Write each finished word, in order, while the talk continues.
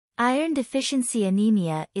Iron deficiency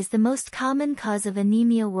anemia is the most common cause of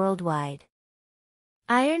anemia worldwide.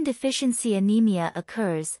 Iron deficiency anemia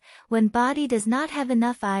occurs when body does not have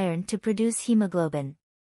enough iron to produce hemoglobin.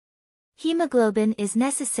 Hemoglobin is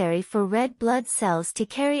necessary for red blood cells to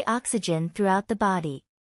carry oxygen throughout the body.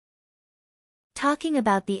 Talking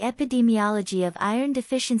about the epidemiology of iron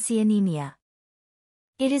deficiency anemia.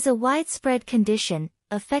 It is a widespread condition,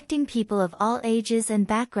 affecting people of all ages and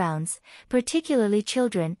backgrounds, particularly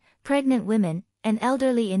children, pregnant women, and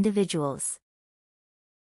elderly individuals.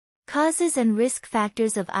 Causes and risk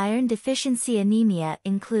factors of iron deficiency anemia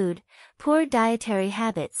include poor dietary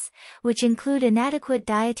habits, which include inadequate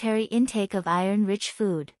dietary intake of iron-rich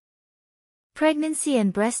food, pregnancy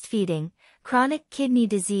and breastfeeding, chronic kidney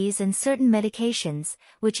disease and certain medications,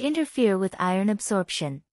 which interfere with iron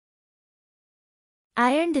absorption.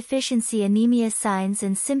 Iron deficiency anemia signs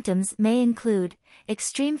and symptoms may include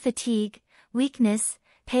extreme fatigue, weakness,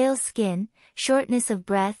 pale skin, shortness of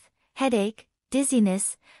breath, headache,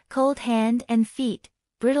 dizziness, cold hand and feet,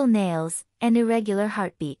 brittle nails, and irregular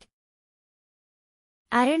heartbeat.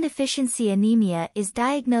 Iron deficiency anemia is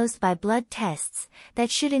diagnosed by blood tests that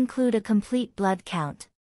should include a complete blood count.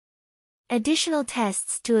 Additional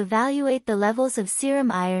tests to evaluate the levels of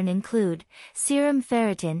serum iron include serum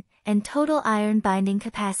ferritin and total iron binding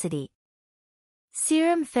capacity.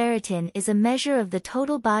 Serum ferritin is a measure of the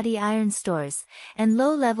total body iron stores, and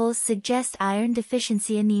low levels suggest iron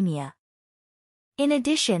deficiency anemia. In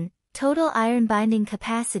addition, total iron binding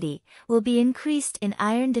capacity will be increased in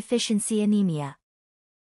iron deficiency anemia.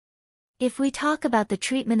 If we talk about the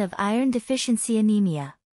treatment of iron deficiency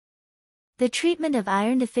anemia. The treatment of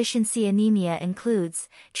iron deficiency anemia includes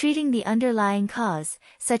treating the underlying cause,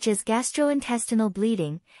 such as gastrointestinal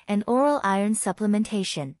bleeding, and oral iron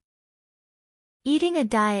supplementation. Eating a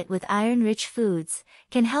diet with iron-rich foods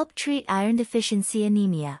can help treat iron deficiency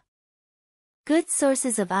anemia. Good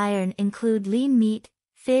sources of iron include lean meat,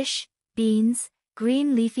 fish, beans,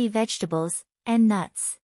 green leafy vegetables, and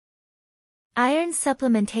nuts. Iron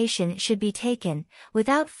supplementation should be taken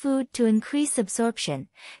without food to increase absorption,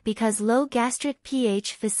 because low gastric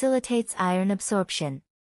pH facilitates iron absorption.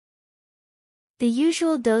 The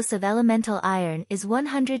usual dose of elemental iron is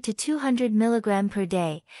 100 to 200 mg per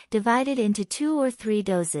day, divided into 2 or 3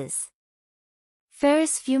 doses.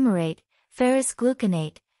 Ferrous fumarate, ferrous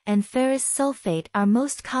gluconate, and ferrous sulfate are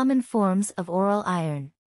most common forms of oral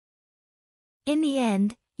iron. In the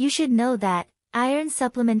end, you should know that iron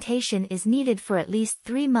supplementation is needed for at least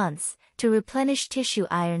 3 months to replenish tissue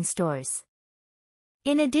iron stores.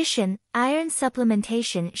 In addition, iron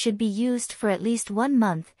supplementation should be used for at least 1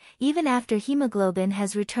 month, even after hemoglobin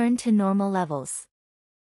has returned to normal levels.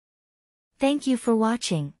 Thank you for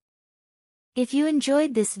watching. If you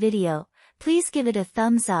enjoyed this video, please give it a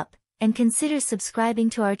thumbs up, and consider subscribing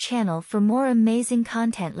to our channel for more amazing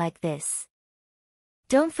content like this.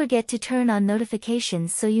 Don't forget to turn on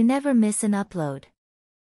notifications so you never miss an upload.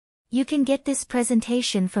 You can get this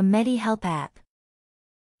presentation from MediHelp app.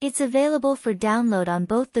 It's available for download on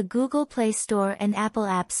both the Google Play Store and Apple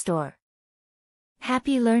App Store.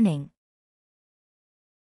 Happy learning!